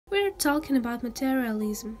talking about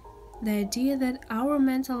materialism, the idea that our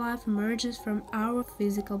mental life emerges from our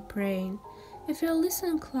physical brain. If you're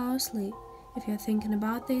listening closely, if you're thinking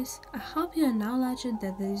about this, I hope you acknowledge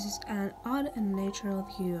that this is an odd and natural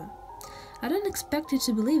view. I don't expect you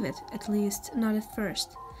to believe it, at least not at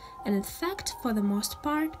first. And in fact, for the most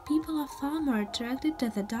part, people are far more attracted to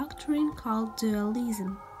the doctrine called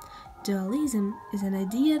dualism. Dualism is an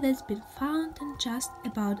idea that's been found in just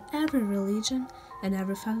about every religion and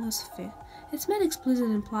every philosophy. It's made explicit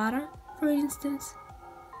in Plato, for instance.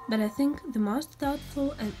 But I think the most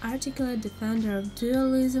thoughtful and articulate defender of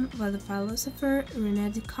dualism was the philosopher Irina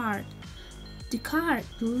Descartes. Descartes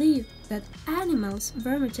believed that animals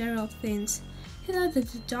were material things. He thought that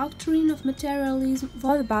the doctrine of materialism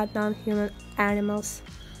was about non-human animals.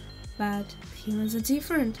 But humans are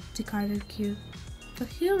different, Descartes argued. For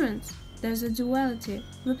humans, there's a duality.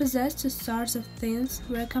 We possess two sorts of things,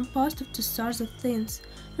 we are composed of two sorts of things.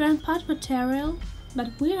 We are in part material, but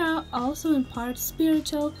we are also in part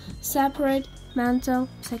spiritual, separate, mental,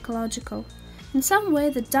 psychological. In some way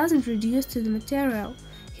that doesn't reduce to the material.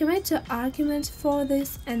 He made two arguments for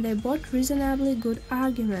this, and they both reasonably good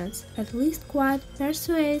arguments, at least quite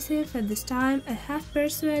persuasive at this time, and have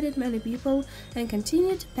persuaded many people and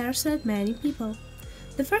continue to persuade many people.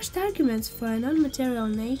 The first argument for a non-material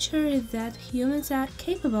nature is that humans are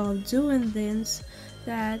capable of doing things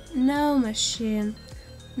that no machine,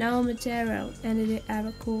 no material entity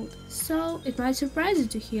ever could. So it might surprise you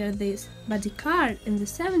to hear this, but Descartes in the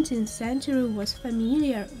 17th century was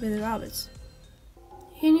familiar with robots.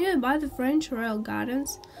 He knew about the French Royal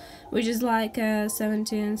Gardens, which is like a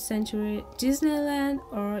 17th century Disneyland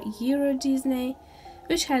or Euro Disney,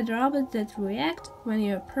 which had robots that react when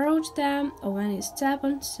you approach them or when you step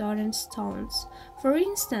on certain stones. For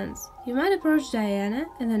instance, you might approach Diana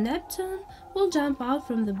and the Neptune will jump out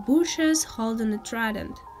from the bushes holding a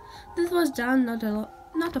trident. This was done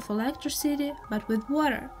not of electricity, but with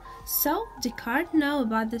water. So Descartes knew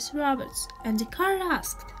about these robots, and Descartes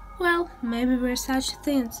asked, well, maybe we're such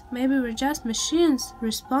things, maybe we're just machines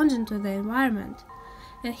responding to the environment.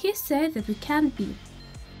 And he said that we can't be.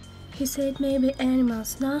 He said maybe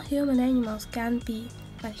animals, non-human animals can't be,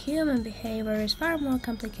 but human behavior is far more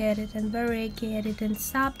complicated and variegated and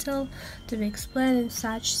subtle to be explained in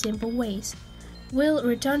such simple ways. We'll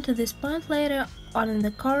return to this point later on in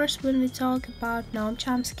the course when we talk about Noam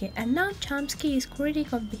Chomsky, and Noam Chomsky is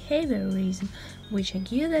critic of behaviorism, which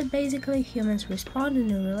argue that basically humans respond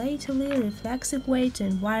in a relatively reflexive way to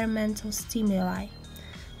environmental stimuli.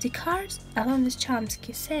 Descartes, along with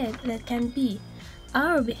Chomsky, said that can be.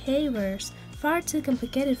 Our behaviors far too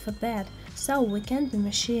complicated for that, so we can't be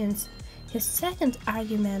machines. His second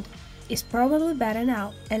argument is probably better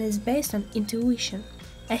now and is based on intuition,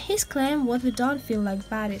 and his claim was we don't feel like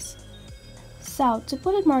bodies. So, to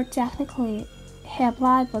put it more technically, he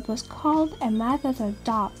applied what was called a method of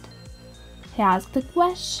doubt. He asked the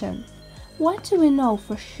question, what do we know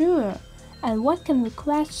for sure, and what can we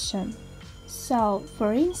question? So,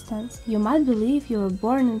 for instance, you might believe you were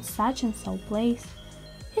born in such and so place.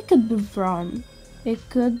 It could be wrong, it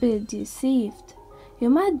could be deceived. You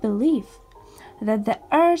might believe that the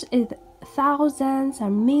earth is thousands or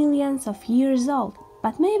millions of years old,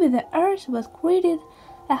 but maybe the earth was created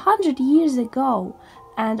 100 years ago,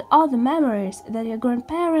 and all the memories that your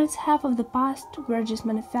grandparents have of the past were just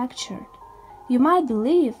manufactured. You might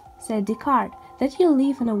believe, said Descartes, that you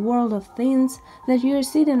live in a world of things, that you're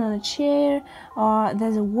sitting on a chair, or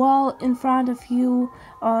there's a wall in front of you,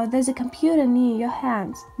 or there's a computer near your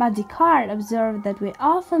hands. But Descartes observed that we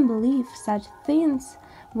often believe such things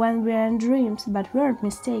when we're in dreams, but weren't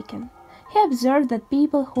mistaken. He observed that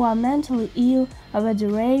people who are mentally ill or were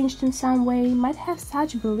deranged in some way might have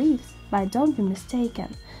such beliefs, but don't be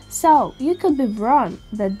mistaken. So, you could be wrong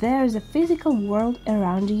that there is a physical world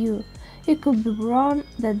around you. You could be wrong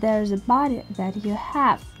that there is a body that you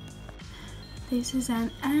have. This is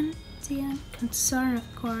an Antian concern,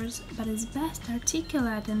 of course, but it's best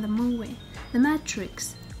articulated in the movie The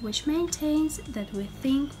Matrix, which maintains that we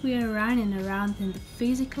think we are running around in the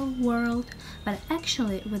physical world, but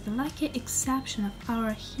actually, with the lucky exception of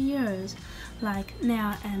our heroes like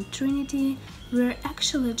Neo and Trinity, we're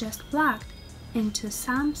actually just plugged into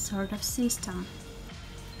some sort of system.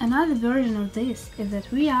 Another version of this is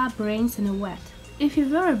that we are brains in a vat. If you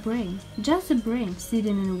were a brain, just a brain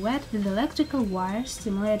sitting in a vat with electrical wires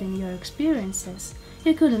stimulating your experiences,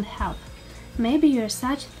 you couldn't help. Maybe you're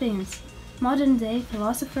such things. Modern-day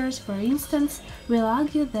philosophers, for instance, will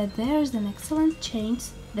argue that there is an excellent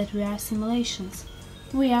chance that we are simulations.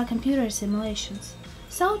 We are computer simulations.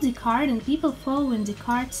 So Descartes and people following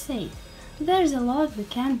Descartes say, there's a lot we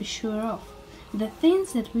can't be sure of. The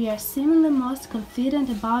things that we are seemingly most confident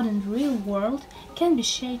about in the real world can be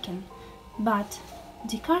shaken. But,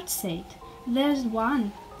 Descartes said, there's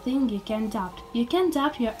one thing you can doubt. You can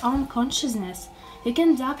doubt your own consciousness. You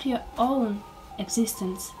can doubt your own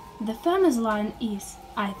existence. The famous line is,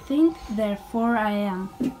 I think, therefore I am.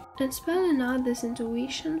 And spelling out this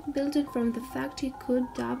intuition, building from the fact you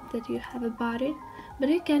could doubt that you have a body, but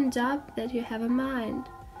you can doubt that you have a mind.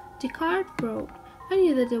 Descartes wrote, I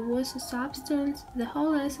knew that there was a substance, the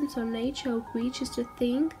whole essence or nature of which is to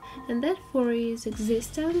think, and that for its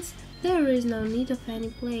existence there is no need of any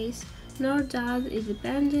place, nor does it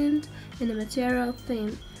dependent in a material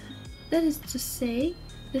thing. That is to say,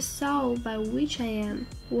 the soul by which I am,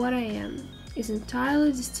 what I am, is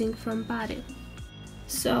entirely distinct from body.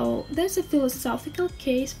 So that's a philosophical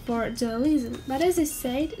case for dualism, but as I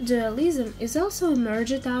said, dualism is also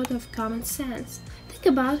emerged out of common sense. Think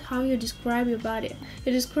about how you describe your body.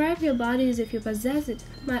 You describe your body as if you possess it.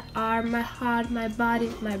 My arm, my heart, my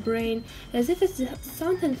body, my brain, as if it's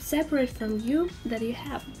something separate from you that you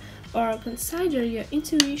have. Or consider your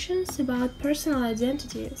intuitions about personal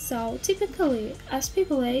identity. So typically, as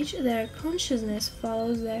people age, their consciousness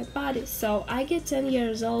follows their body. So I get 10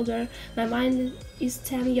 years older, my mind is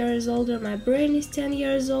 10 years older, my brain is 10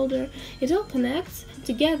 years older. It all connects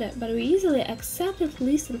together, but we easily accept at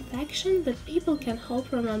least in faction that people can hop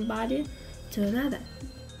from one body to another.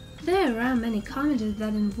 There are many comedies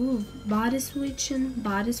that involve body switching,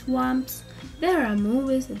 body swamps. There are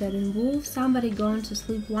movies that involve somebody going to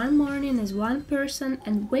sleep one morning as one person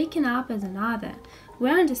and waking up as another.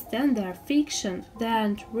 We understand they are fiction, they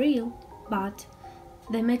aren't real, but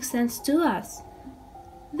they make sense to us.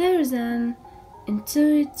 There is an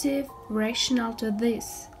intuitive rationale to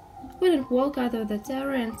this. We don't walk out of the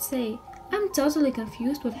terror and say, I'm totally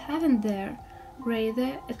confused what happened there.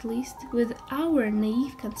 Rather, at least with our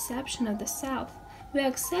naive conception of the self, we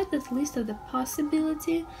accept at least of the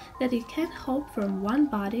possibility that it can hop from one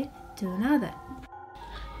body to another.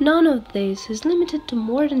 None of this is limited to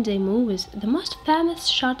modern-day movies. The most famous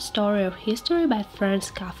short story of history by Franz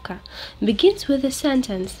Kafka begins with the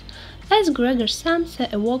sentence, as Gregor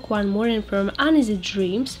Samsa awoke one morning from uneasy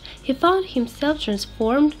dreams, he found himself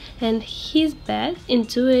transformed and his bed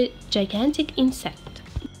into a gigantic insect.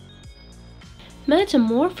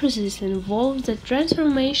 Metamorphosis involves the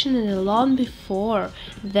transformation in the long before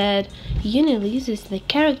that utilizes the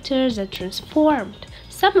characters that transformed.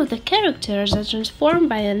 Some of the characters are transformed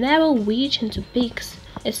by an evil witch into pigs.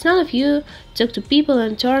 It's none of you took to people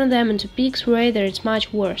and turned them into pigs, rather it's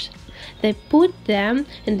much worse. They put them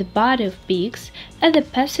in the body of pigs, as the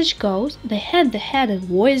passage goes, they had the head and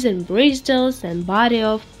voice and bristles and body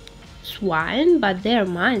of swine, but their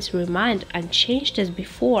minds remained unchanged as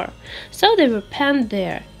before, so they repent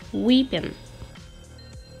there, weeping.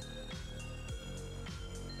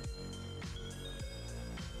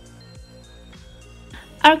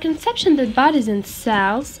 Our conception that bodies and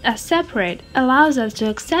cells are separate allows us to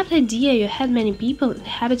accept the idea you had many people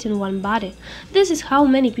inhabiting one body. This is how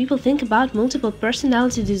many people think about multiple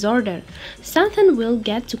personality disorder. Something we'll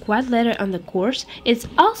get to quite later on the course. It's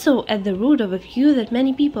also at the root of a view that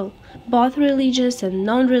many people, both religious and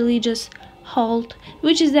non-religious, hold,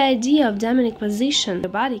 which is the idea of demonic possession. The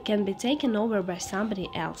body can be taken over by somebody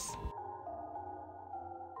else.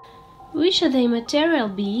 Which are the immaterial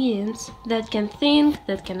beings that can think,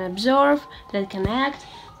 that can observe, that can act,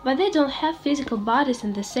 but they don't have physical bodies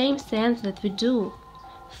in the same sense that we do.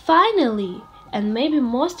 Finally, and maybe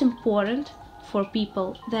most important for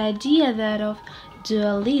people, the idea that of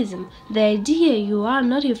dualism, the idea you are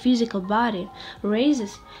not your physical body,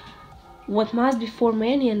 raises what must be for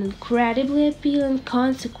many an incredibly appealing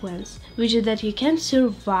consequence, which is that you can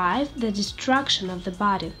survive the destruction of the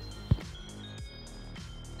body.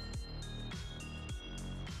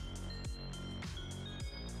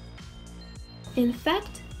 In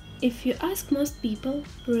fact, if you ask most people,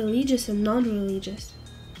 religious and non-religious,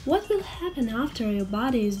 what will happen after your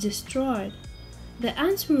body is destroyed? The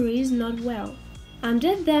answer is not well. I'm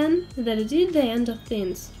dead then, that it is the end of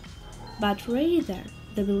things. But rather,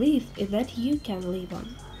 the belief is that you can live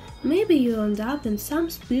on. Maybe you'll end up in some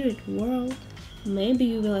spirit world, maybe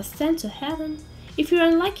you will ascend to heaven, if you're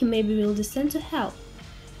unlucky maybe you'll descend to hell.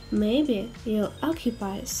 Maybe you'll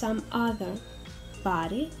occupy some other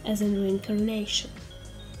body as in reincarnation.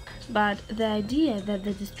 But the idea that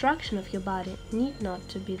the destruction of your body need not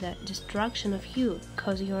to be the destruction of you,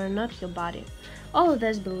 because you are not your body. All of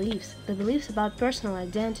those beliefs, the beliefs about personal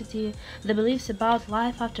identity, the beliefs about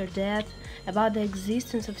life after death, about the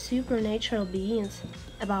existence of supernatural beings,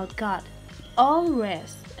 about God, all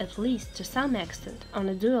rest, at least to some extent, on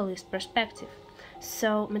a dualist perspective.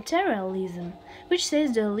 So, materialism, which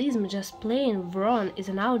says dualism just plain wrong, is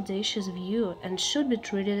an audacious view and should be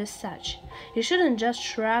treated as such. You shouldn't just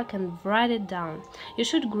shrug and write it down. You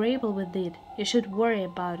should grapple with it. You should worry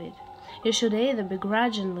about it. You should either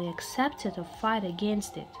begrudgingly accept it or fight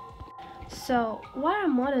against it. So, why are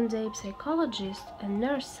modern-day psychologists and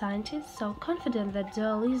neuroscientists so confident that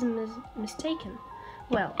dualism is mistaken?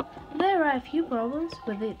 Well, there are a few problems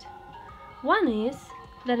with it. One is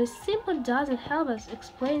that it simply doesn't help us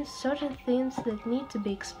explain certain things that need to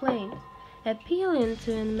be explained. Appealing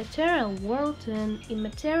to an immaterial world to an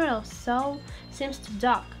immaterial soul seems to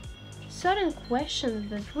duck certain questions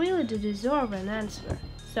that really do deserve an answer.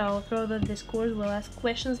 So, throughout the discourse we'll ask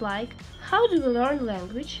questions like: how do we learn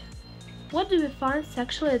language? What do we find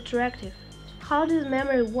sexually attractive? How does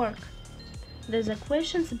memory work? These are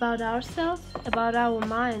questions about ourselves, about our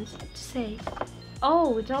minds. To say,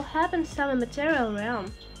 oh, it all happens in some immaterial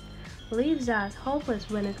realm, leaves us hopeless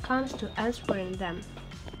when it comes to answering them.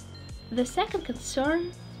 The second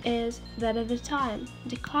concern is that at the time,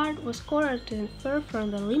 Descartes was correct to infer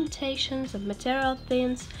from the limitations of material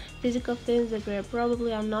things, physical things, that we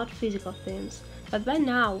probably are not physical things. But by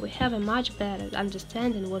now we have a much better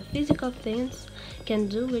understanding what physical things can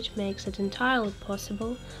do, which makes it entirely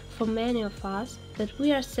possible for many of us that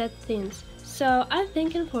we are said things. So I'm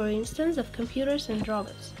thinking, for instance, of computers and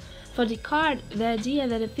robots. For Descartes, the idea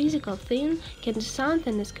that a physical thing can do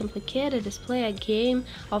something as complicated as play a game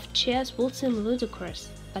of chess would seem ludicrous.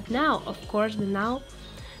 But now, of course, we know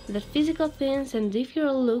that physical things, and if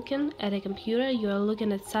you're looking at a computer, you are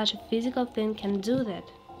looking at such a physical thing, can do that.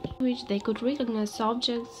 Which they could recognize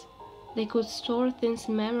objects, they could store things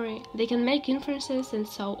in memory, they can make inferences, and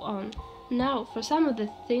so on. Now, for some of the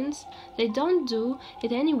things, they don't do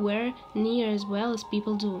it anywhere near as well as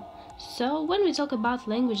people do. So, when we talk about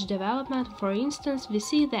language development, for instance, we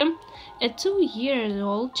see that a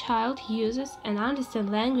 2-year-old child uses and understands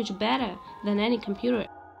language better than any computer.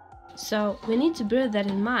 So, we need to bear that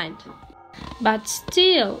in mind. But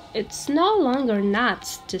still, it's no longer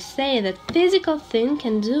nuts to say that physical thing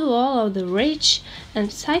can do all of the rich and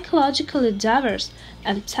psychologically diverse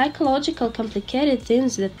and psychological complicated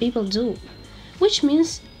things that people do, which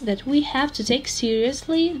means that we have to take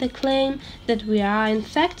seriously the claim that we are in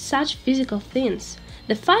fact such physical things.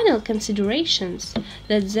 The final considerations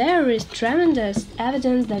that there is tremendous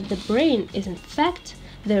evidence that the brain is in fact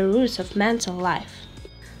the roots of mental life.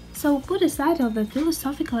 So put aside all the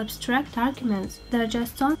philosophical abstract arguments that are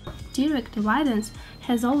just on direct evidence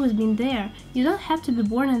has always been there. You don't have to be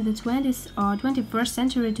born in the 20th or 21st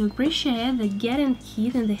century to appreciate that getting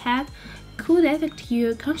hit in the head could affect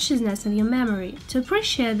your consciousness and your memory, to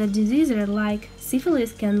appreciate that diseases like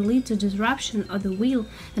syphilis can lead to disruption of the will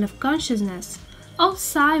and of consciousness.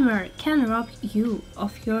 Alzheimer can rob you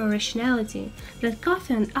of your rationality, that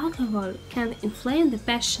coffee and alcohol can inflame the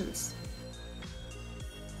passions.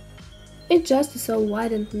 It's just so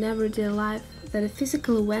widened in everyday life that the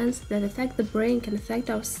physical events that affect the brain can affect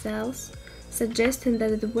our cells, suggesting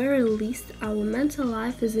that at the very least our mental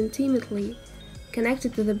life is intimately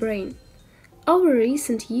connected to the brain. Over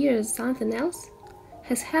recent years, something else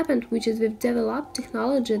has happened, which is we've developed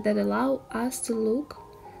technology that allow us to look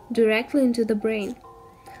directly into the brain.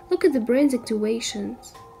 Look at the brain's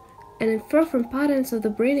activations and infer from patterns of the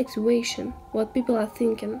brain activation what people are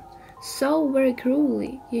thinking. So very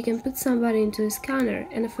cruelly, you can put somebody into a scanner,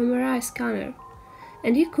 an fMRI scanner,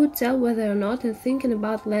 and you could tell whether or not in thinking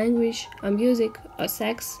about language or music or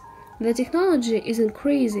sex. The technology is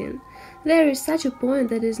increasing. There is such a point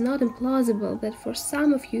that it is not implausible that for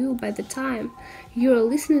some of you, by the time you are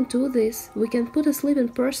listening to this, we can put a sleeping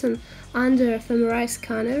person under a fMRI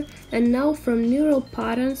scanner and know from neural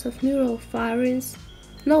patterns of neural firings,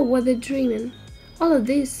 know what they're dreaming. All of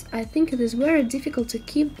this, I think it is very difficult to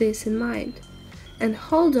keep this in mind and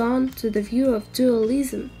hold on to the view of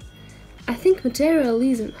dualism. I think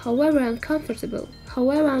materialism, however uncomfortable,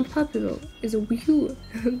 however unpopular, is a view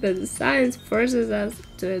that the science forces us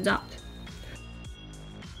to adopt.